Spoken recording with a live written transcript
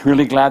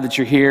Really glad that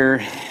you're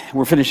here.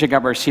 We're finishing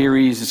up our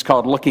series. It's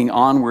called Looking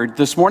Onward.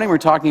 This morning we're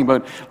talking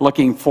about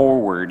looking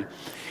forward.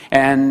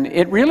 And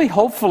it really,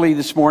 hopefully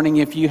this morning,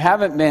 if you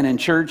haven't been in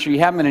church, or you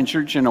haven't been in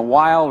church in a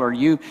while, or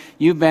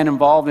you've been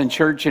involved in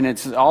church and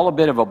it's all a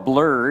bit of a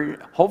blur,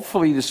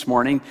 hopefully this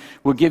morning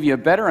will give you a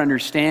better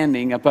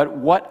understanding about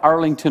what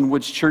Arlington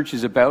Woods Church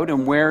is about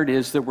and where it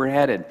is that we're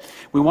headed.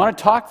 We want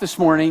to talk this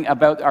morning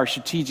about our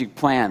strategic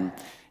plan.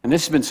 And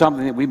this has been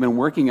something that we've been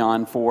working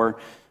on for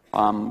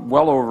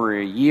well over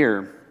a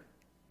year.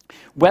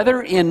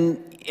 Whether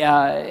in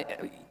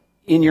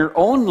your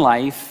own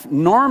life,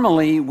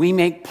 normally we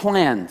make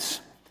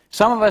plans.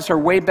 Some of us are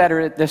way better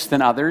at this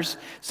than others.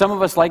 Some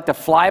of us like to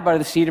fly by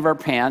the seat of our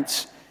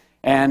pants,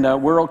 and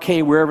we're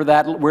okay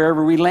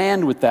wherever we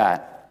land with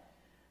that.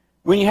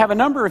 When you have a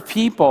number of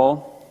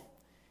people,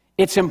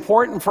 it's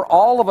important for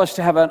all of us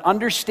to have an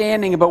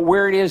understanding about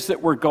where it is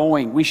that we're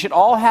going. We should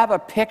all have a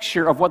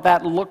picture of what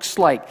that looks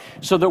like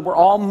so that we're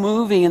all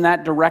moving in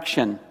that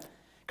direction.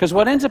 Because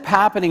what ends up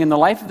happening in the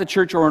life of the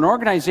church or an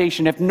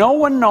organization, if no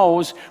one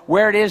knows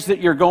where it is that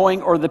you're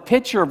going or the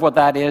picture of what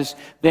that is,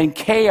 then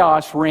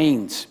chaos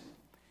reigns.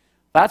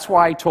 That's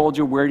why I told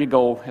you where to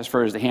go as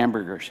far as the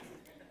hamburgers.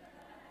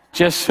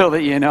 Just so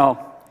that you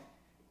know.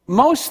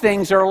 Most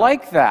things are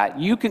like that.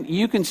 You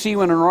can see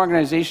when an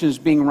organization is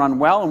being run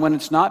well and when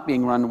it's not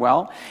being run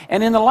well.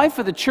 And in the life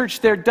of the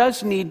church, there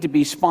does need to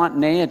be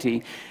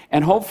spontaneity.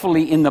 And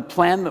hopefully in the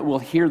plan that we'll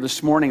hear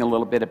this morning a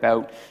little bit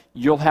about,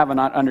 you'll have an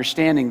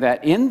understanding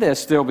that in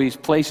this, there'll be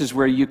places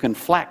where you can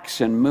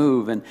flex and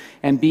move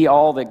and be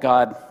all that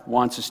God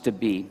wants us to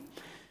be.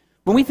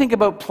 When we think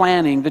about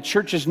planning, the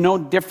church is no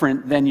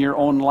different than your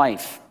own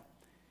life.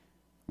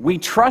 We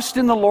trust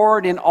in the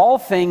Lord in all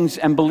things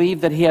and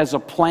believe that He has a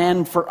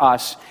plan for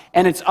us.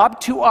 And it's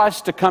up to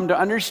us to come to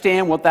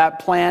understand what that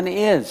plan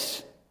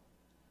is.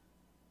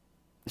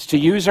 It's to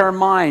use our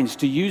minds,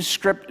 to use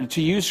Scripture,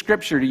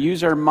 to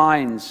use our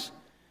minds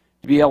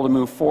to be able to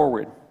move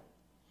forward.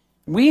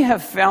 We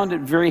have found it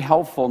very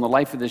helpful in the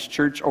life of this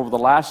church over the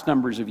last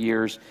numbers of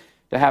years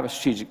to have a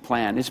strategic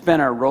plan. It's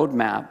been our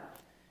roadmap,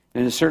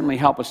 and it certainly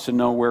helped us to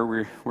know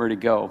where to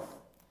go.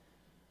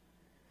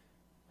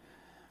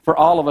 For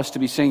all of us to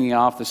be singing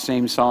off the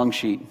same song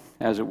sheet,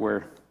 as it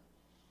were.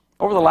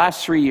 Over the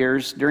last 3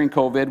 years, during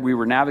COVID, we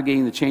were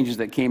navigating the changes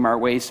that came our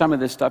way. Some of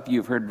this stuff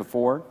you've heard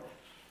before.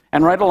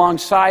 And right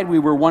alongside, we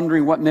were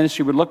wondering what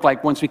ministry would look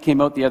like once we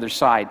came out the other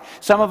side.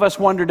 Some of us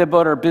wondered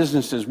about our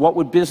businesses. What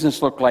would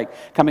business look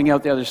like coming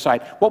out the other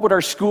side? What would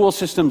our school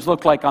systems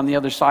look like on the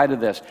other side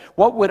of this?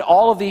 What would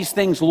all of these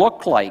things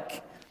look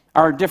like?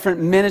 Our different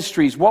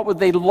ministries, what would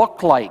they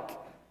look like?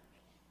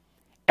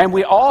 And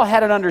we all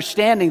had an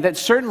understanding that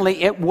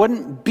certainly it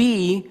wouldn't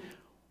be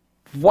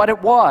what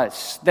it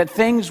was, that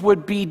things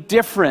would be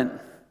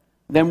different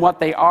than what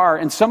they are.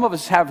 And some of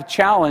us have a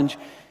challenge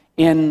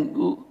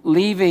in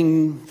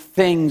leaving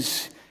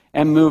things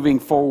and moving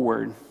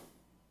forward.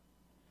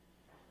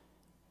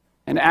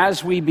 And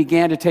as we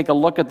began to take a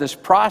look at this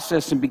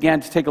process and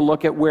began to take a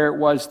look at where it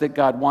was that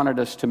God wanted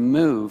us to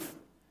move,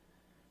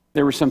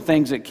 there were some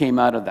things that came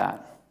out of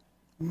that.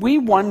 We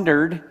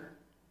wondered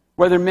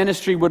whether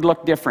ministry would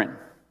look different.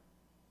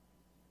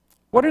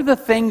 What are the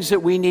things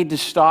that we need to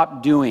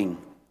stop doing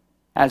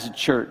as a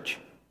church?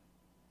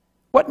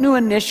 What new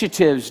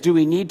initiatives do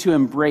we need to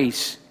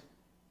embrace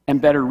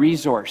and better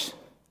resource?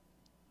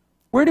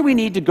 Where do we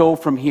need to go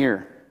from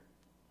here?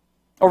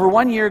 Over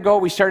 1 year ago,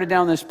 we started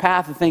down this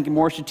path of thinking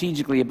more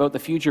strategically about the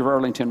future of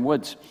Arlington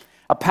Woods.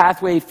 A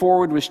pathway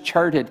forward was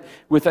charted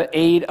with the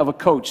aid of a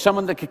coach,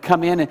 someone that could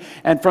come in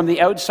and from the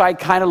outside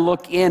kind of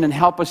look in and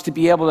help us to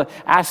be able to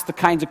ask the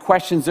kinds of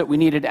questions that we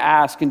needed to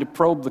ask and to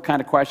probe the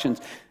kind of questions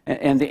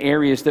and the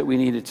areas that we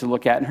needed to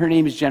look at. And her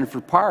name is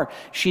Jennifer Parr.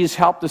 She has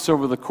helped us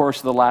over the course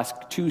of the last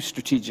 2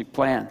 strategic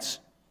plans.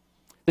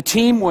 The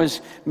team was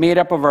made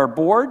up of our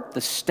board, the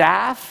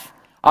staff,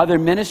 other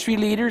ministry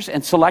leaders,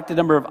 and selected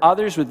number of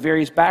others with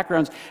various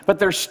backgrounds. But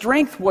their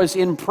strength was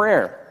in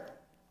prayer.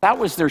 That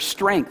was their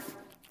strength.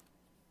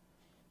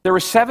 There were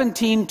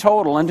 17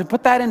 total, and to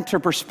put that into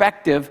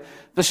perspective,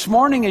 this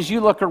morning as you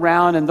look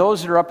around and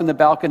those that are up in the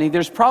balcony,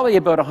 there's probably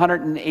about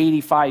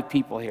 185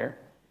 people here.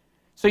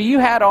 So you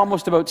had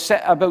almost about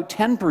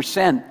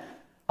 10%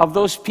 of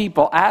those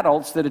people,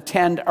 adults that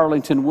attend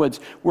Arlington Woods,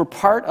 were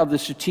part of the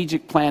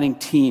strategic planning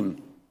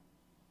team.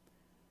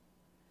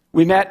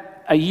 We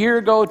met a year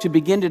ago to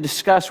begin to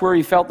discuss where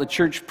we felt the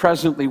church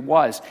presently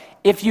was.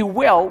 If you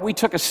will, we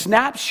took a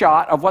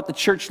snapshot of what the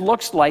church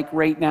looks like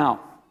right now,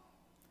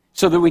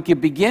 so that we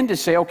could begin to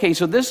say, okay,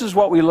 so this is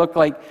what we look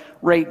like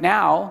right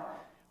now.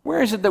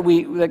 Where is it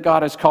that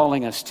God is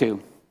calling us to?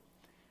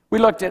 We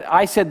looked at,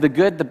 I said the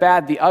good, the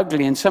bad, the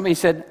ugly, and somebody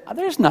said, oh,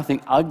 there's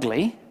nothing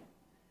ugly.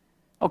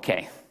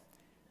 Okay.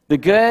 The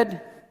good,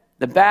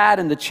 the bad,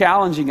 and the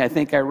challenging, I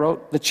think I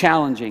wrote. The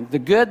challenging. The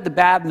good, the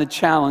bad, and the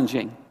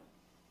challenging.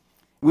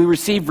 We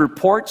received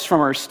reports from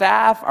our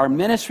staff, our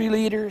ministry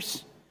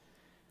leaders,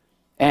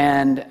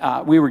 and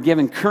we were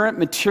given current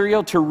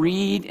material to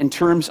read in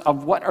terms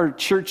of what are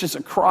churches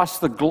across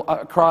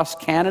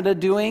Canada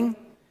doing,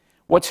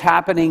 what's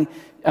happening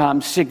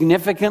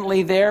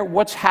significantly there?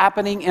 What's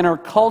happening in our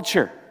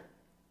culture?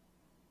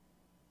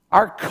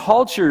 Our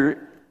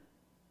culture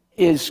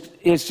is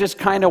just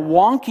kind of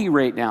wonky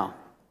right now.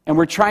 And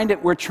we're trying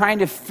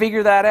to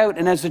figure that out.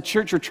 And as a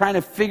church, we're trying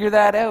to figure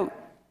that out.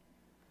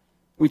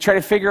 We try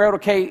to figure out,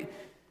 okay,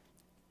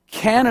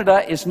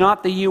 Canada is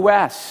not the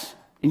U.S.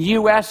 And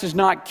U.S. is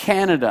not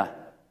Canada.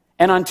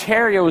 And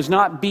Ontario is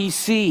not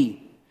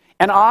B.C.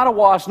 And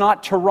Ottawa is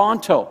not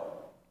Toronto.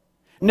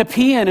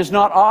 Nepean is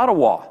not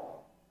Ottawa.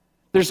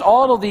 There's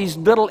all of these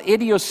little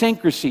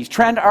idiosyncrasies.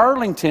 Trent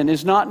Arlington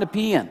is not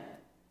Nepean.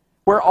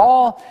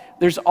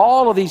 There's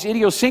all of these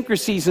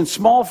idiosyncrasies and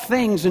small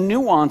things and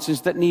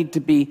nuances that need to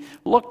be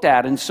looked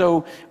at. And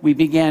so we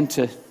began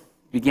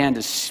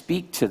to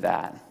speak to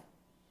that.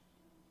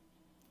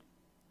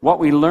 What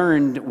we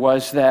learned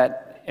was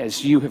that,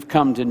 as you have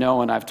come to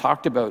know and I've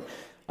talked about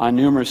on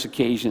numerous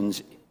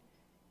occasions,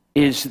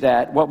 is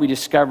that what we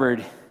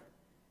discovered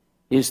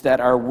is that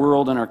our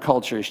world and our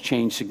culture has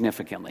changed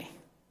significantly.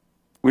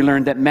 We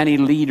learned that many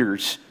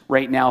leaders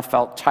right now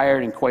felt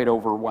tired and quite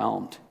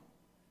overwhelmed.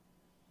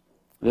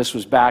 This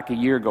was back a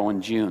year ago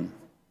in June.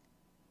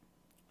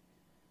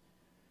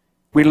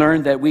 We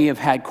learned that we have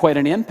had quite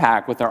an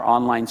impact with our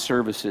online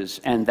services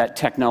and that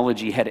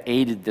technology had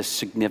aided this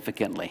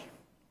significantly.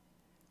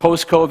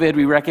 Post-COVID,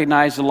 we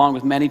recognized, along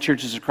with many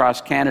churches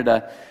across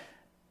Canada,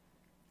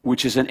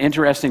 which is an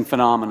interesting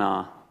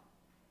phenomenon,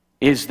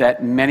 is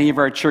that many of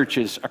our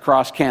churches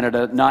across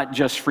Canada, not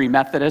just Free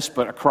Methodist,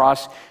 but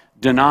across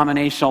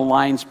denominational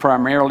lines,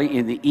 primarily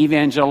in the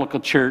evangelical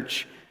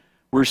church,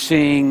 we're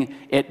seeing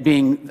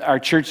our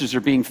churches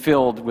are being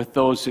filled with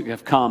those who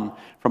have come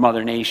from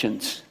other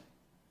nations.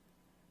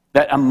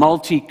 That a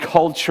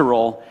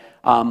multicultural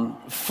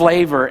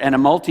flavor and a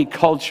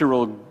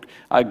multicultural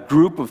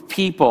group of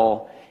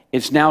people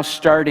is now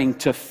starting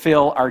to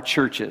fill our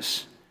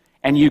churches.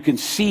 And you can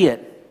see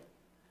it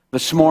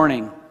this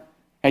morning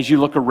as you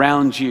look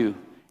around you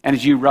and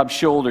as you rub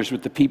shoulders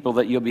with the people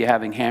that you'll be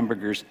having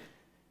hamburgers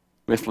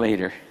with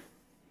later.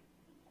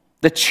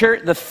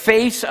 The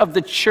face of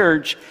the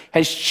church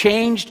has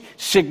changed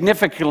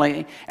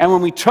significantly, and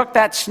when we took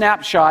that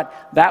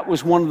snapshot, that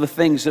was one of the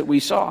things that we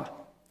saw.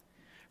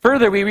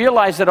 Further, we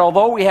realized that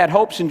although we had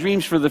hopes and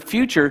dreams for the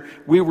future,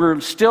 we were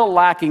still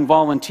lacking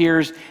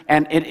volunteers,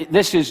 and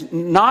this is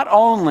not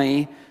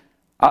only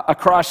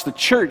across the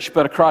church,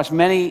 but across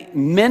many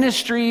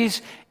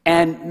ministries,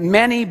 and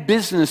many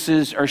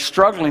businesses are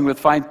struggling with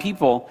finding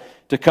people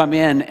to come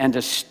in and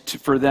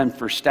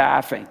for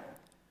staffing.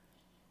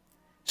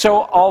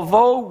 So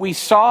although we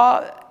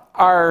saw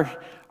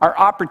our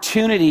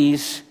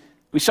opportunities,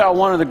 we saw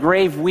one of the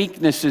grave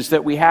weaknesses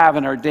that we have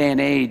in our day and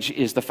age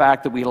is the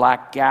fact that we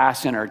lack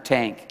gas in our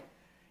tank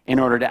in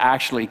order to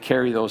actually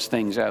carry those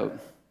things out.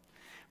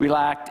 We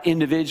lacked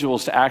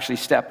individuals to actually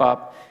step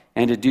up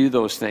and to do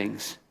those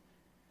things.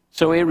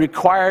 So it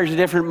requires a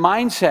different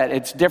mindset.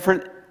 It's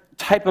different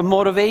type of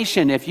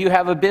motivation. If you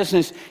have a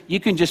business, you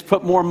can just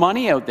put more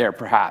money out there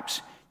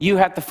perhaps. You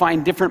have to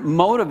find different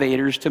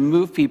motivators to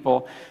move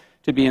people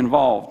to be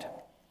involved.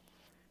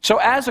 So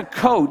as a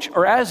coach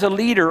or as a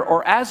leader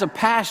or as a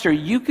pastor,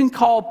 you can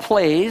call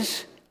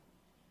plays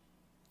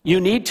you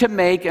need to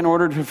make in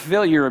order to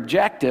fulfill your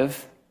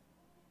objective.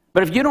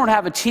 But if you don't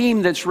have a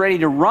team that's ready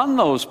to run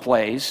those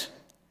plays,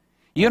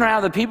 you don't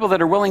have the people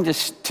that are willing to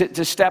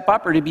step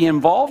up or to be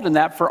involved in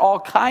that for all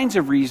kinds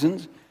of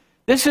reasons.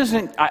 This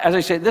isn't, as I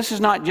say, this is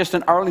not just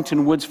an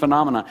Arlington Woods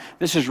phenomenon.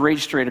 This is right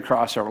straight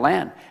across our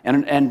land.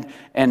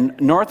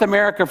 And North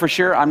America for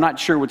sure, I'm not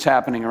sure what's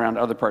happening around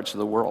other parts of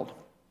the world.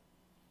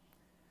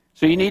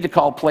 So you need to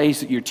call plays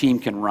that your team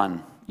can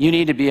run. You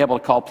need to be able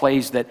to call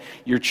plays that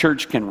your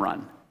church can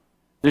run.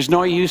 There's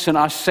no use in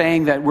us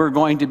saying that we're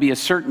going to be a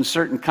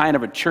certain kind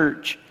of a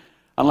church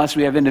unless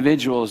we have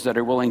individuals that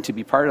are willing to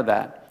be part of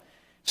that.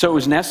 So it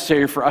was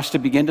necessary for us to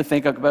begin to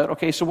think about,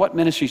 okay, so what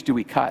ministries do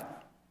we cut?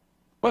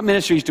 What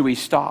ministries do we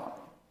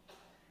stop?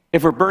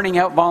 If we're burning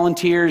out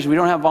volunteers, we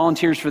don't have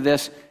volunteers for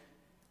this,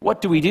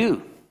 what do we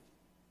do?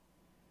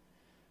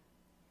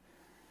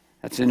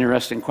 That's an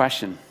interesting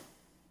question.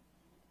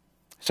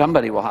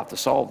 Somebody will have to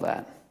solve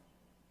that.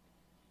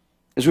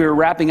 As we were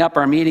wrapping up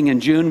our meeting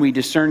in June, we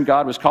discerned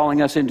God was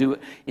calling us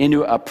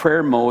into a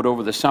prayer mode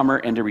over the summer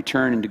and to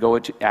return and to go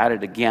at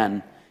it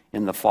again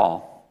in the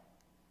fall.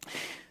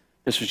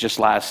 This was just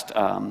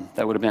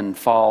that would have been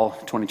fall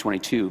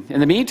 2022.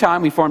 In the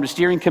meantime, we formed a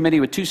steering committee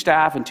with 2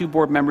 staff and 2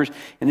 board members,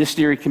 and this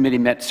steering committee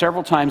met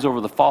several times over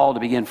the fall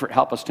to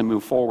help us to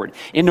move forward.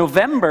 In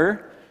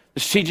November, the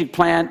strategic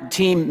plan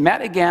team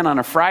met again on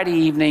a Friday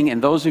evening,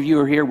 and those of you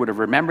who are here would have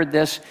remembered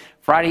this,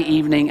 Friday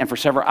evening and for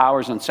several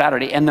hours on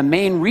Saturday. And the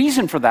main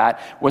reason for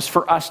that was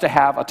for us to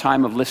have a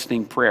time of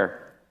listening prayer.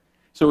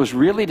 So it was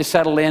really to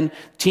settle in.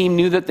 The team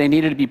knew that they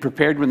needed to be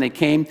prepared when they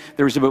came.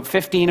 There was about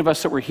 15 of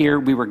us that were here.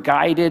 We were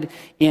guided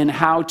in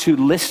how to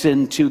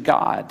listen to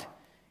God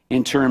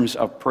in terms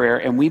of prayer,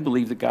 and we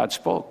believe that God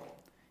spoke.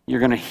 You're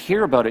going to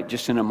hear about it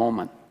just in a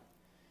moment.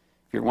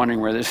 If you're wondering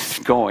where this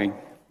is going,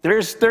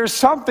 there's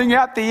something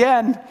at the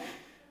end.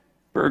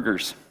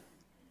 Burgers.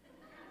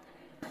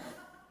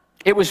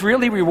 It was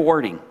really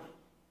rewarding.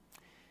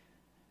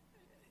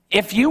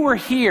 If you were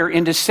here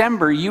in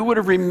December, you would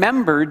have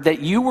remembered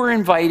that you were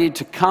invited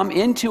to come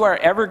into our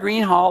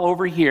Evergreen Hall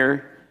over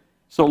here.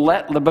 So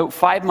about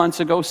 5 months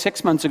ago,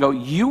 6 months ago,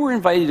 you were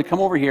invited to come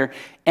over here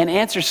and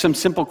answer some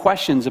simple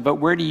questions about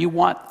where do you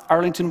want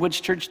Arlington Woods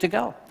Church to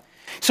go.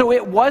 So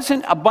it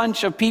wasn't a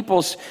bunch of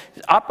people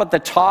up at the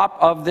top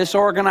of this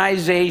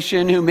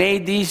organization who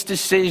made these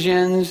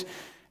decisions,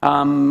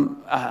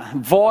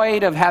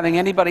 void of having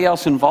anybody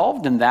else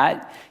involved in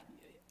that.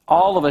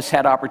 All of us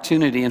had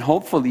opportunity, and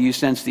hopefully you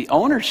sense the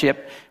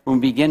ownership when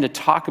we begin to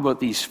talk about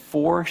these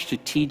 4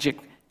 strategic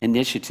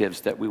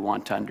initiatives that we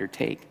want to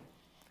undertake.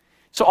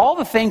 So all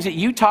the things that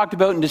you talked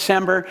about in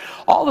December,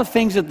 all the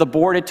things that the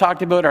board had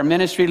talked about, our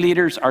ministry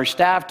leaders, our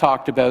staff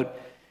talked about,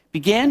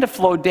 began to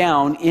flow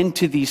down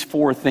into these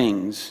 4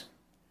 things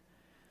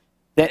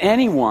that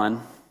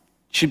anyone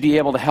should be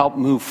able to help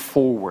move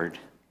forward.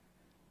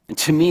 And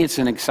to me, it's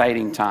an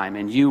exciting time,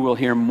 and you will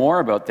hear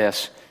more about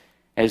this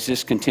as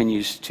this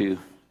continues to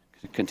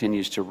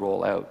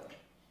roll out.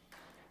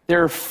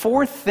 There are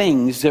 4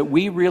 things that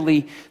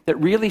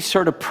really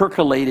sort of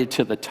percolated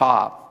to the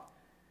top.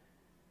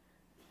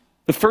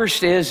 The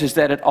first is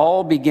that it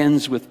all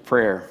begins with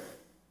prayer.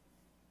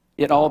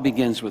 It all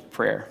begins with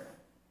prayer.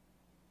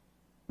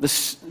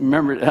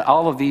 Remember,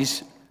 all of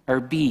these are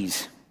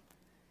B's.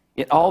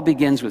 It all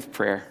begins with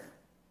prayer.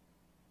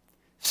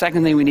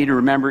 Second thing we need to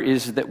remember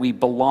is that we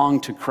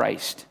belong to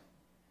Christ.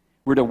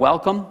 We're to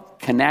welcome,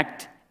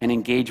 connect, and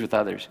engage with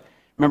others.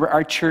 Remember,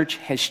 our church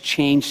has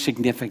changed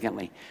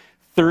significantly.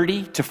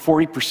 30 to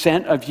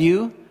 40% of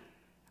you,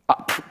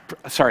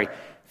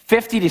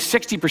 50 to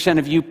 60%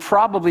 of you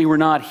probably were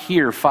not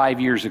here 5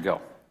 years ago.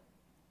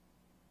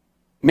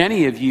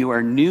 Many of you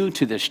are new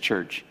to this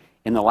church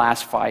in the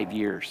last 5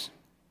 years.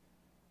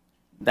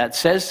 That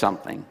says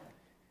something.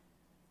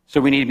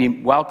 So we need to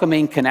be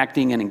welcoming,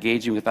 connecting, and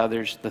engaging with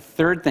others. The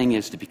third thing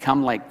is to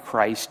become like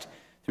Christ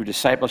through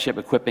discipleship,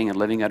 equipping, and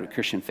living out of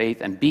Christian faith.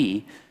 And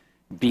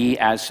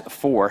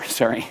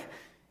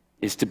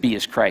is to be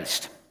as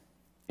Christ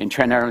in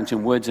Trent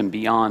Arlington Woods and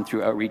beyond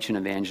through outreach and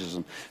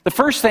evangelism. The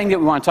first thing that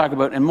we want to talk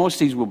about, and most of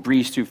these we'll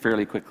breeze through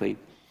fairly quickly.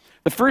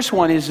 The first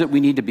one is that we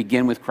need to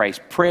begin with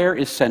Christ. Prayer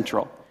is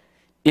central.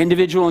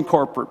 Individual and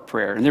corporate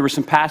prayer. And there were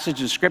some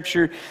passages of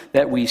Scripture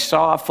that we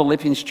saw,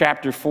 Philippians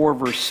chapter 4,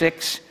 verse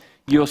 6.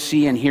 You'll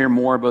see and hear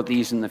more about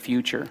these in the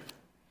future.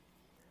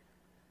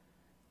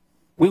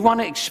 We want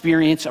to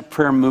experience a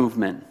prayer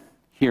movement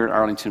here at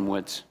Arlington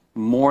Woods,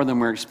 more than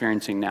we're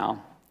experiencing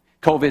now.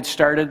 COVID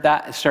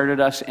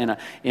started us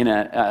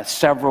in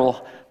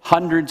several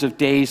hundreds of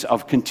days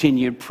of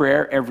continued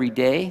prayer every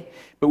day,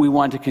 but we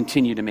want to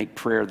continue to make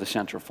prayer the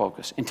central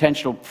focus.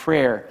 Intentional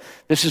prayer,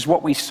 this is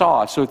what we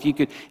saw. So if you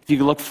could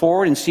look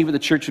forward and see what the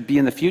church would be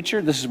in the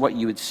future, this is what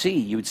you would see.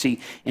 You would see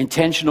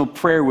intentional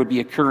prayer would be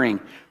occurring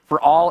for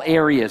all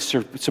areas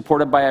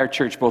supported by our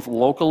church, both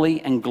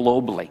locally and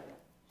globally.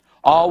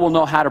 All will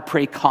know how to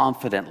pray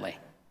confidently.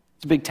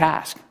 It's a big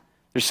task.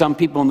 There's some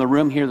people in the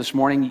room here this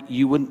morning,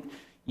 you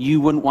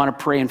wouldn't want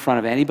to pray in front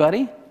of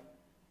anybody.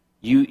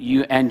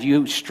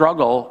 You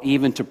struggle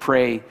even to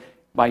pray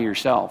by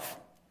yourself.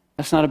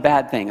 That's not a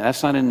bad thing.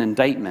 That's not an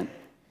indictment.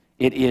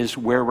 It is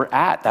where we're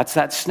at. That's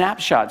that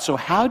snapshot. So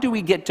how do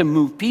we get to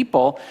move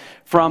people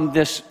from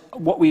this,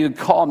 what we would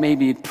call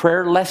maybe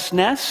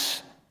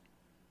prayerlessness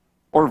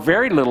or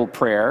very little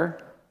prayer,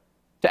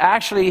 to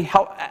actually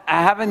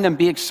having them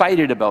be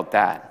excited about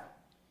that?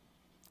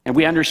 And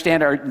we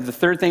understand the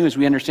third thing is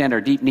we understand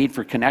our deep need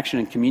for connection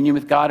and communion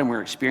with God, and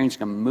we're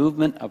experiencing a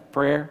movement of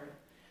prayer.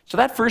 So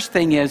that first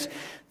thing is,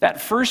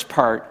 that first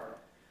part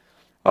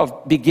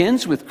of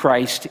begins with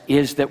Christ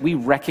is that we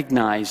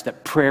recognize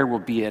that prayer will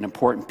be an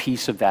important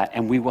piece of that,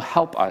 and we will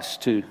help us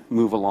to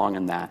move along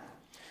in that.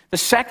 The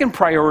second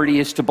priority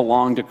is to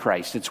belong to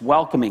Christ. It's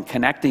welcoming,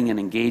 connecting, and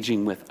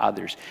engaging with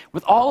others.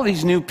 With all of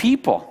these new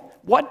people,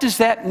 what does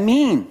that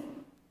mean?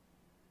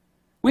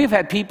 We've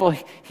had people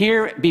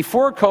here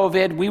before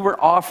COVID. We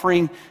were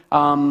offering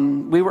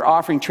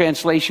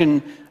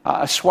translation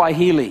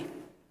Swahili.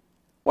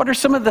 What are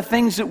some of the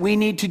things that we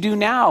need to do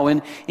now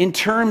in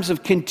terms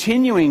of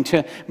continuing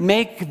to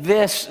make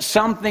this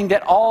something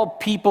that all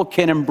people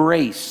can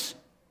embrace?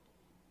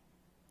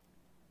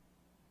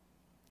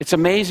 It's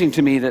amazing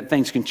to me that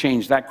things can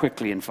change that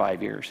quickly in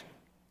 5 years.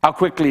 How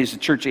quickly is the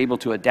church able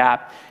to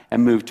adapt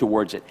and move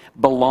towards it?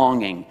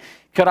 Belonging.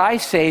 Could I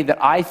say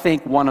that I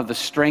think one of the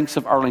strengths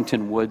of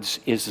Arlington Woods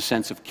is the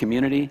sense of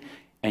community,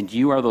 and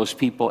you are those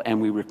people,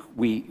 and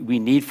we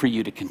need for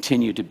you to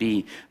continue to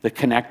be the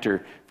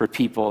connector for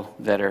people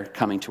that are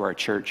coming to our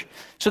church.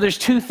 So there's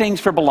 2 things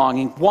for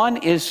belonging. One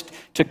is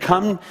to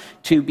come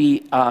to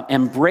be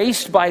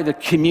embraced by the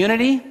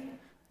community,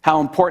 how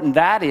important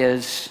that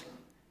is,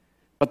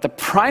 but the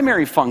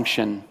primary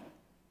function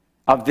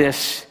of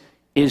this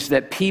is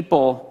that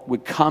people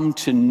would come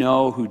to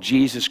know who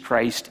Jesus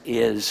Christ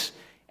is,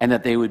 and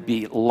that they would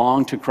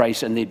belong to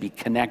Christ and they'd be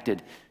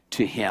connected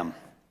to Him.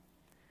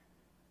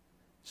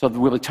 So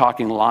we'll be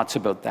talking lots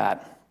about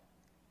that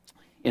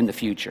in the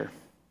future.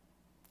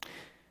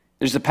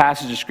 There's a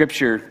passage of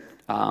Scripture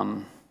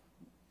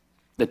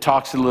that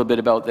talks a little bit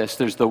about this.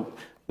 There's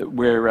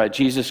where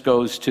Jesus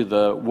goes to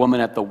the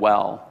woman at the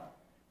well.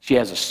 She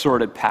has a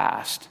sordid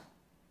past.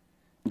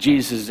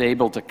 Jesus is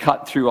able to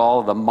cut through all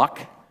of the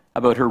muck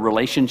about her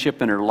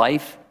relationship and her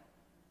life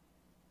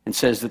and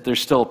says that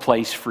there's still a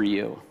place for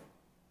you.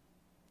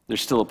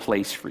 There's still a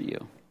place for you.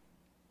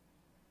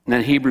 And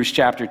then Hebrews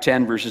chapter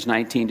 10, verses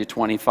 19 to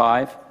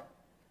 25,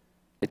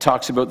 it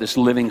talks about this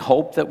living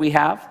hope that we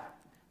have,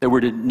 that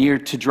we're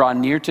to draw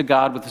near to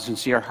God with a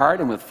sincere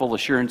heart and with full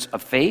assurance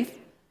of faith.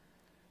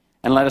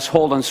 And let us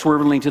hold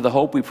unswervingly to the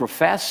hope we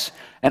profess,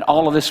 and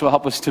all of this will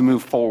help us to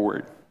move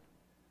forward.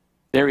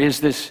 There is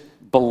this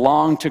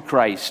belong to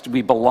Christ.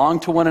 We belong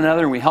to one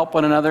another, and we help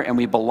one another, and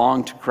we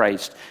belong to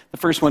Christ. The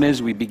first one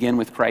is we begin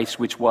with Christ,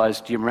 which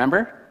was, do you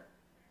remember?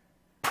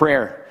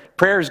 Prayer.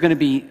 Prayer is going to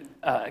be,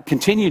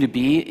 continue to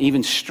be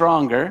even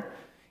stronger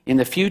in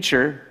the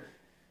future.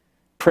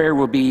 Prayer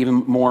will be even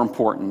more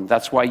important.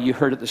 That's why you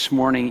heard it this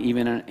morning,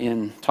 even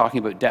in talking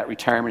about debt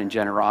retirement and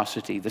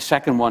generosity. The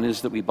second one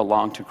is that we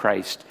belong to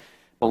Christ,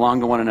 belong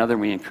to one another,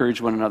 and we encourage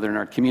one another in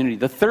our community.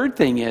 The third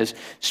thing is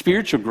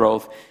spiritual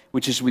growth,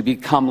 which is we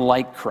become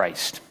like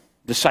Christ.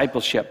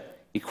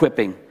 Discipleship,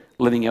 equipping,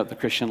 living out the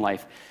Christian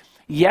life.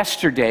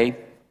 Yesterday,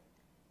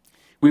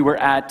 we were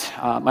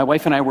my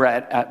wife and I were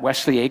at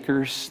Wesley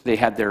Acres. They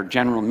had their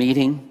general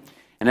meeting.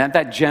 And at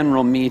that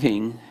general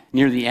meeting,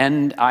 near the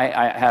end,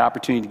 I had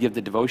opportunity to give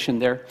the devotion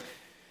there.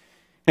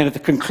 And at the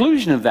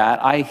conclusion of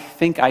that, I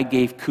think I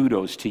gave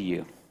kudos to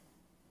you.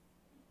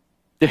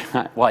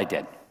 Well, I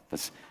did.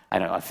 I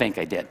don't know, I think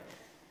I did.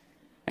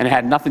 And it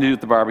had nothing to do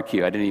with the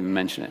barbecue. I didn't even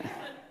mention it.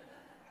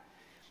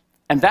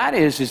 And that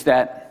is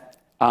that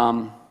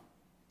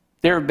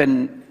there have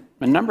been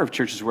a number of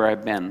churches where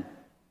I've been,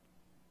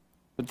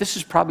 but this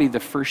is probably the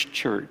first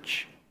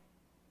church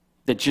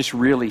that just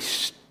really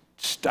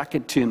stuck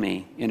it to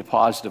me in a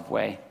positive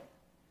way.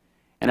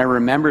 And I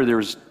remember there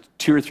was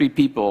 2 or 3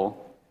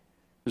 people.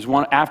 There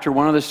was after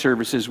one of the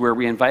services where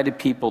we invited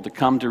people to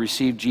come to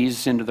receive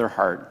Jesus into their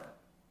heart.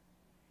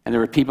 And there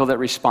were people that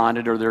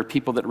responded, or there were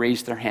people that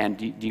raised their hand.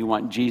 Do you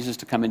want Jesus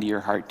to come into your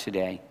heart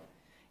today?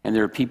 And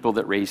there were people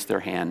that raised their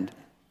hand.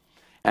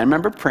 And I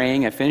remember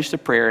praying. I finished the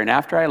prayer, and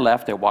after I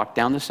left, I walked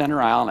down the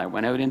center aisle, and I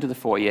went out into the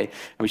foyer.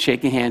 I was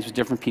shaking hands with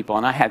different people,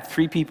 and I had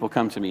 3 people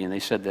come to me, and they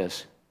said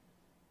this: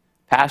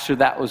 Pastor,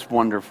 that was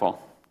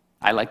wonderful.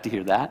 I like to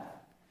hear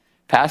that.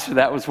 Pastor,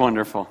 that was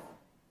wonderful.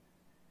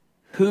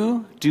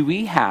 Who do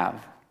we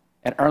have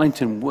at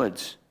Arlington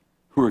Woods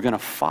who are going to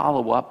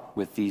follow up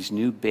with these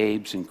new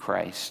babes in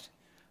Christ?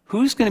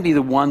 Who's going to be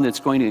the one that's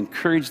going to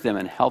encourage them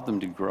and help them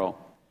to grow?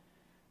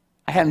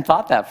 I hadn't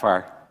thought that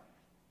far.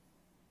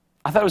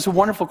 I thought it was a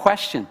wonderful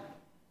question.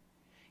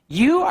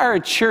 You are a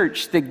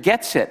church that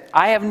gets it.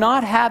 I have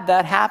not had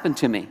that happen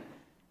to me.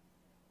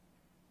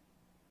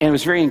 And it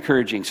was very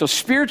encouraging. So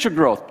spiritual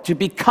growth, to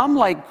become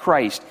like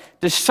Christ.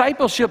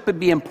 Discipleship would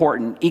be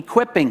important.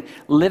 Equipping,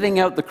 living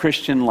out the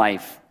Christian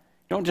life.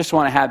 We don't just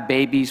want to have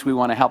babies. We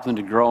want to help them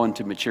to grow and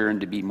to mature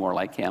and to be more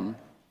like Him.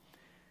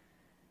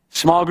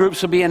 Small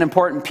groups will be an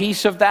important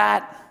piece of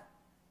that.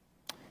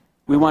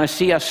 We want to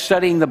see us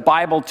studying the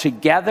Bible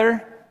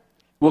together.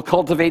 We'll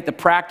cultivate the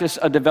practice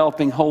of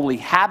developing holy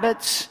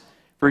habits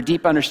for a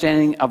deep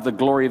understanding of the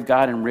glory of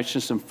God and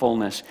richness and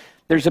fullness.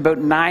 There's about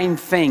 9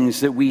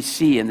 things that we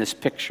see in this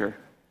picture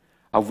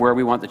of where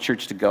we want the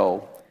church to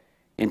go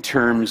in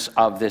terms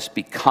of this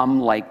become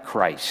like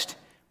Christ.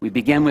 We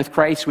begin with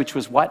Christ, which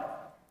was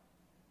what?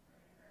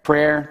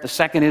 Prayer. The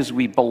second is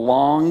we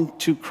belong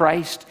to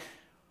Christ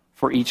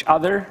for each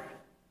other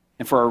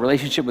and for our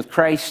relationship with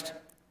Christ.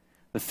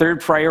 The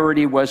third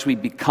priority was we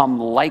become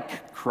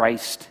like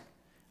Christ.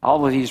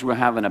 All of these we'll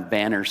have in a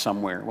banner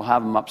somewhere. We'll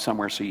have them up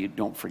somewhere so you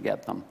don't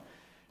forget them.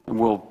 And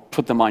we'll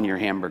put them on your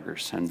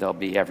hamburgers, and they'll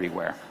be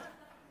everywhere.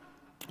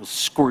 We'll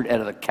squirt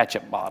out of the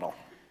ketchup bottle.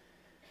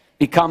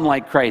 Become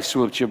like Christ,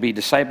 which will be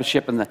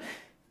discipleship. And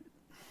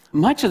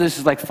much of this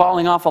is like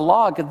falling off a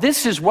log.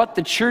 This is what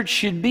the church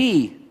should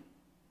be.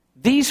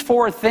 These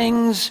 4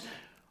 things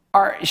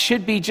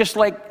should be just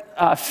like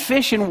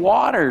fish in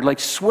water, like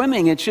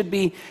swimming. It should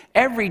be,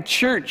 every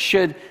church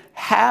should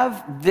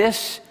have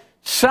this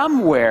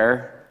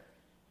somewhere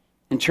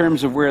in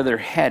terms of where they're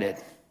headed.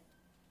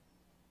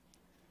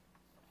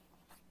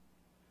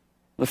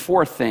 The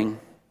fourth thing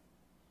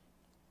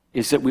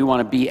is that we want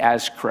to be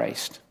as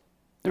Christ.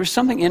 There was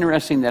something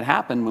interesting that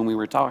happened when we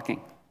were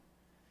talking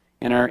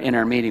in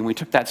our meeting. We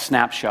took that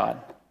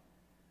snapshot.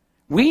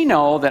 We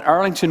know that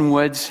Arlington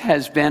Woods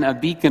has been a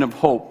beacon of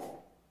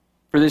hope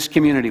for this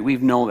community. We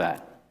know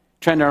that.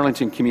 Trend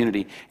Arlington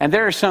community. And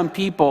there are some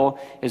people,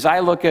 as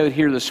I look out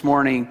here this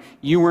morning,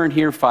 you weren't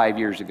here 5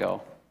 years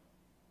ago,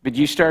 but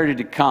you started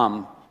to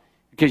come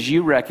because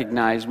you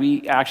recognize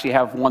we actually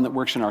have one that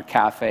works in our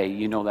cafe,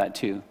 you know that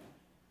too,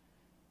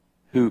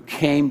 who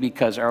came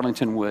because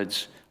Arlington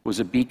Woods was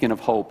a beacon of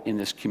hope in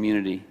this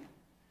community.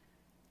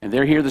 And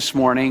they're here this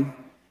morning.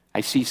 I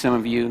see some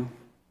of you.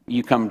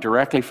 You come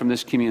directly from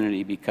this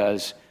community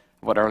because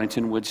of what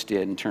Arlington Woods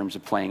did in terms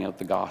of playing out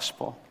the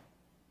gospel.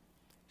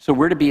 So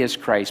we're to be as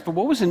Christ. But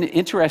what was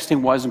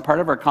interesting was, in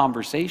part of our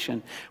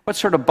conversation, what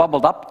sort of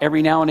bubbled up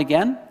every now and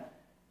again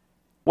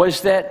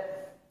was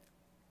that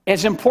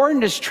as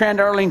important as Trent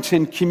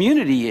Arlington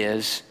community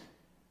is,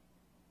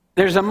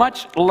 there's a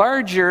much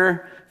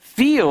larger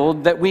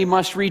field that we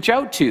must reach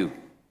out to.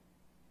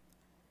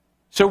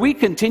 So we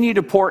continue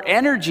to pour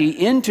energy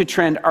into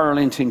Trent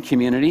Arlington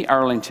community,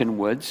 Arlington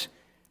Woods,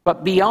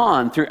 but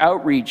beyond through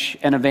outreach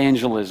and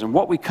evangelism.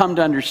 What we come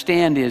to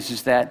understand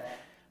is that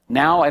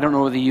now, I don't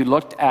know whether you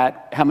looked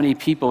at how many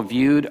people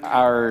viewed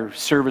our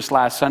service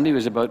last Sunday. It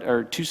was about,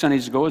 or 2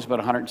 Sundays ago, it was about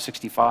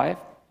 165.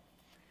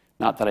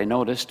 Not that I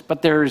noticed,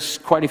 but there's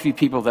quite a few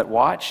people that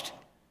watched.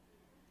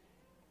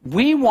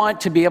 We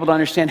want to be able to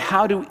understand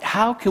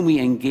how can we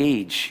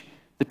engage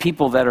the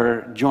people that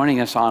are joining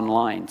us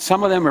online.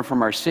 Some of them are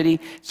from our city.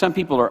 Some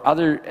people are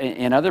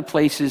in other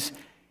places.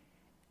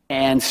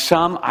 And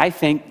some, I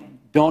think,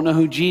 don't know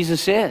who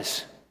Jesus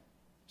is.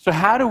 So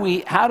how do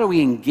we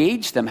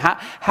engage them?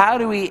 How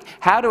do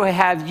I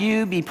have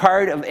you be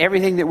part of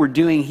everything that we're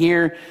doing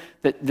here?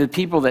 The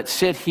people that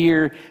sit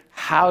here,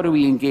 how do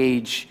we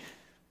engage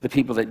the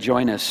people that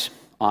join us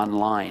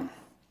online?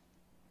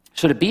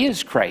 So to be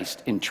as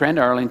Christ in Trent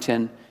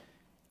Arlington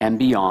and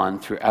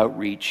beyond through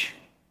outreach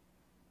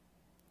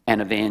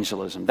and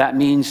evangelism. That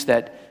means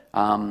that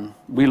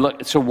we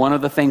look. So one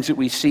of the things that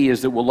we see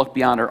is that we'll look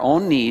beyond our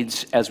own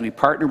needs as we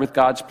partner with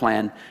God's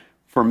plan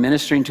for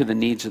ministering to the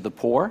needs of the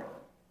poor,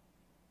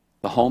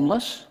 the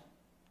homeless,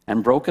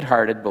 and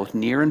brokenhearted, both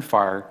near and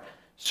far,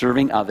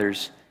 serving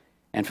others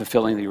and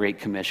fulfilling the Great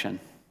Commission.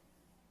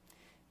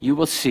 You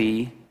will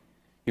see,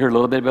 you heard a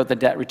little bit about the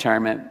debt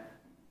retirement.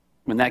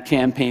 When that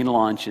campaign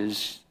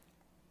launches,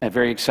 a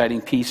very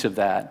exciting piece of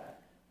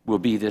that will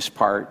be this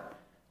part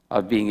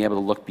of being able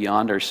to look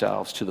beyond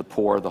ourselves to the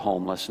poor, the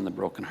homeless, and the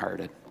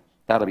brokenhearted.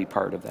 That'll be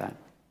part of that.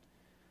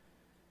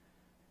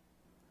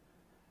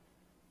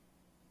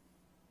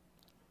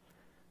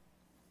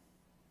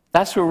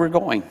 That's where we're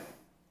going.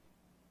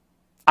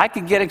 I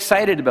could get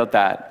excited about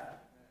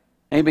that.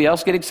 Anybody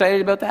else get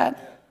excited about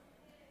that?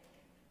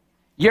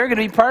 You're going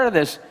to be part of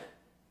this.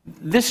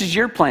 This is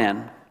your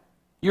plan.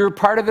 You're a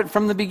part of it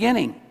from the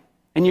beginning,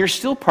 and you're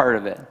still part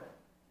of it.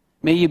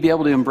 May you be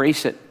able to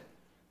embrace it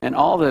and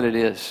all that it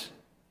is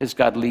as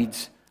God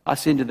leads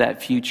us into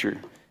that future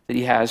that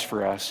He has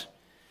for us.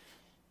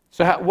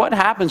 So what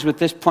happens with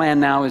this plan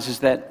now is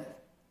that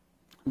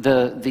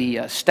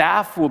the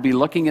staff will be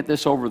looking at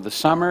this over the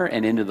summer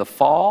and into the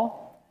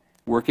fall,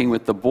 working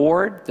with the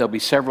board. There'll be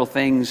several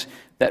things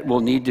that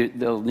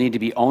there'll need to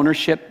be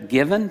ownership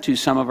given to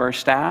some of our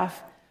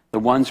staff, the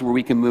ones where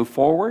we can move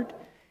forward,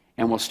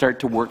 and we'll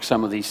start to work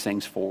some of these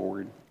things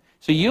forward.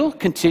 So you'll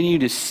continue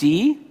to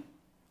see,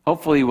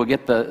 hopefully we'll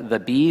get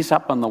the bees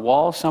up on the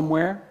wall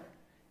somewhere,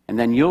 and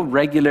then you'll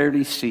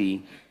regularly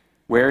see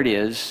where it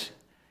is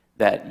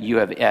that you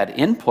have had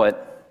input.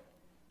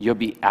 You'll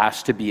be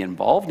asked to be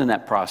involved in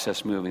that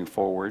process moving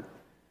forward.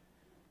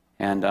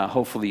 And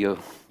hopefully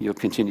you'll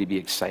continue to be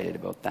excited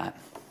about that.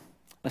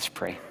 Let's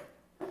pray.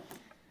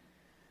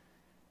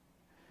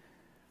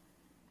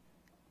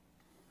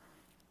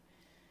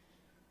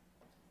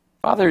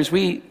 Father, as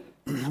we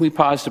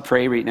pause to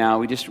pray right now,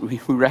 we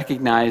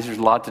recognize there's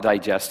a lot to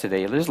digest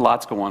today. There's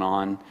lots going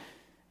on,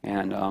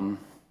 and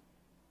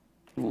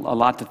a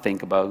lot to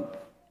think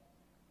about.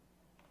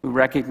 We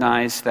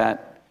recognize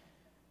that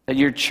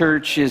your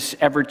church is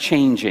ever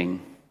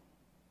changing.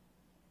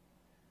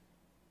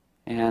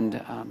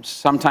 And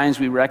sometimes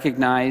we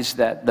recognize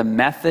that the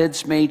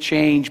methods may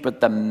change, but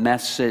the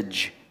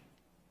message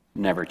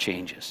never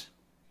changes.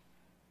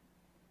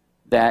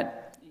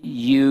 That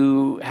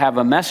you have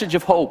a message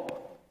of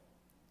hope.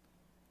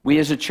 We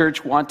as a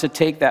church want to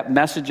take that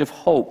message of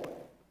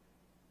hope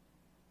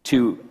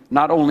to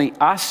not only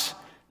us,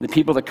 the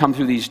people that come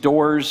through these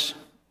doors,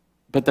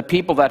 but the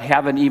people that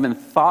haven't even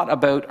thought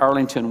about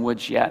Arlington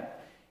Woods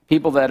yet.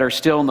 People that are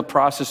still in the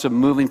process of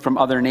moving from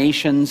other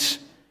nations.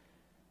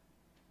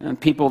 And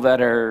people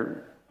that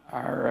are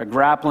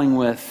grappling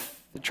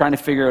with trying to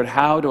figure out,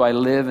 how do I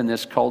live in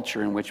this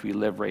culture in which we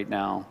live right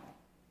now?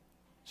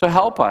 So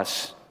help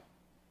us.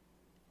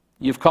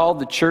 You've called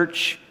the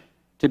church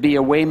to be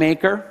a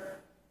waymaker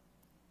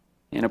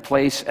in a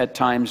place at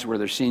times where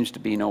there seems to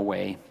be no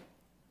way.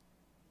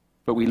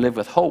 But we live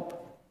with hope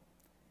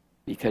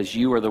because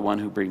you are the one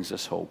who brings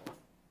us hope.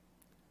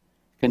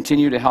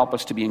 Continue to help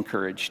us to be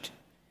encouraged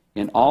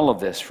in all of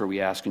this, for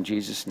we ask in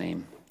Jesus'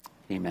 name,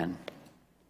 amen.